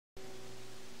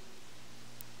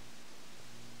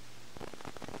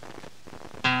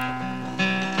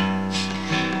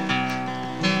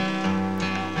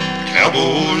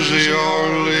Cowboys, they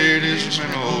are ladies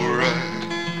and alright.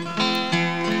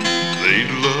 They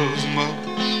love 'em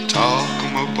up, talk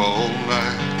 'em up all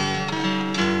night.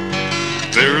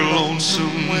 They're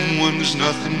lonesome when there's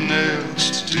nothing else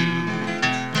to do.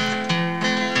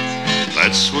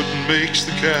 That's what makes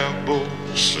the cowboy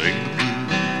sing the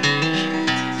blues.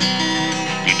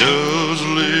 He does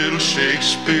a little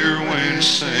Shakespeare when he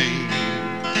sings,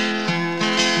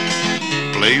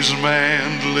 plays a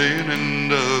mandolin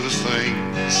and other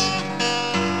things.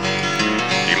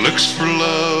 He looks for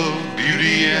love,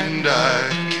 beauty, and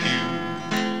IQ.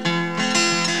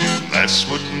 That's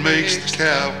what makes the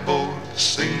cowboy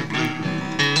sing the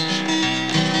blues.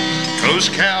 'Cause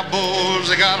cowboys,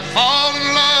 they gotta fall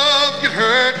in love, get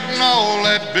hurt and all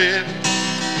that bit.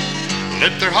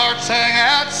 Let their hearts hang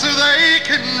out so they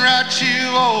can write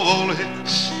you all the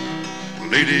hits.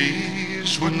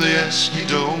 Ladies, when they ask you,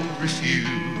 don't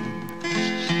refuse.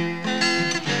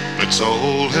 Let's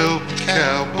all help the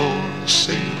cowboy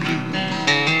sing the blues.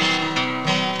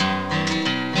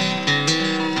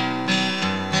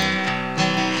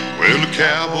 Well, the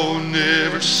cowboy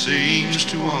never seems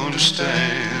to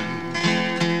understand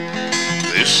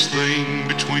this thing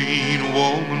between a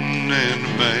woman and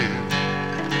a man,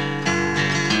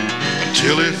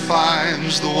 until he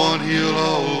finds the one he'll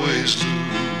always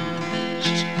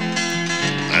lose.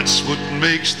 That's what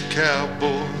makes the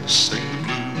cowboy sing the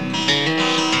blues.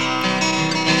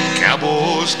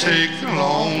 Cowboys take their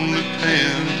lonely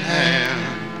pen in hand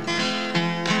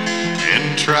and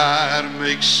try to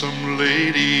make some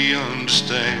lady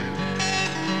understand.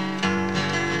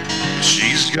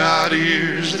 She's got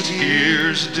ears that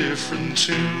hears a different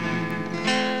tune.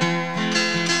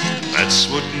 That's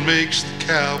what makes the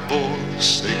cowboy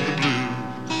sing the blues.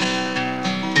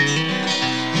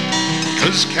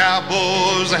 'Cause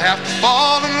cowboys, they have to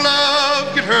fall in love,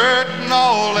 get hurt and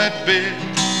all that bit.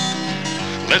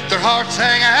 Let their hearts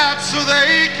hang out so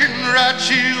they can write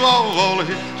you all the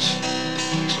hits.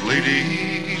 So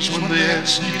ladies, when they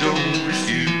ask you, don't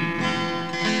refuse.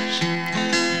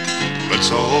 Let's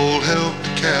all help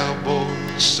the cowboy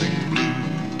sing the blues.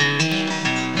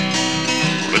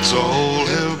 Let's all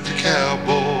help the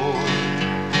cowboy